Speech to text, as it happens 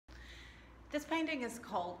This painting is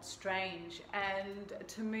called Strange, and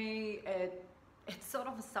to me it sort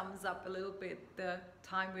of sums up a little bit the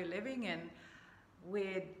time we're living in,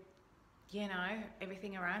 where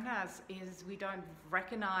everything around us is we don't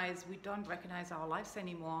recognize our lives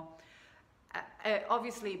anymore.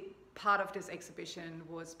 Obviously part of this exhibition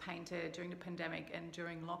was painted during the pandemic and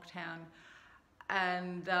during lockdown,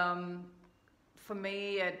 and for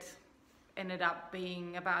me it ended up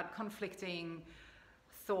being about conflicting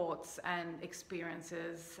thoughts and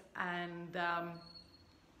experiences, and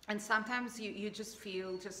sometimes you just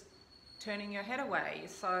feel just turning your head away.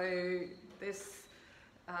 So this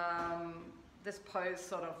pose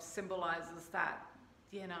sort of symbolizes that,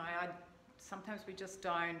 sometimes we just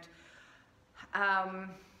don't,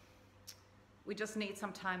 we just need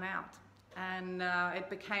some time out. And it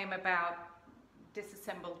became about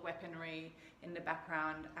disassembled weaponry in the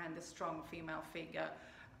background and the strong female figure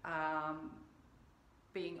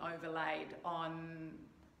being overlaid on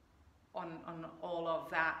all of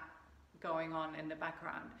that going on in the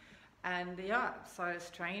background. And yeah, so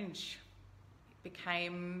Strange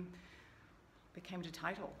became the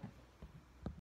title.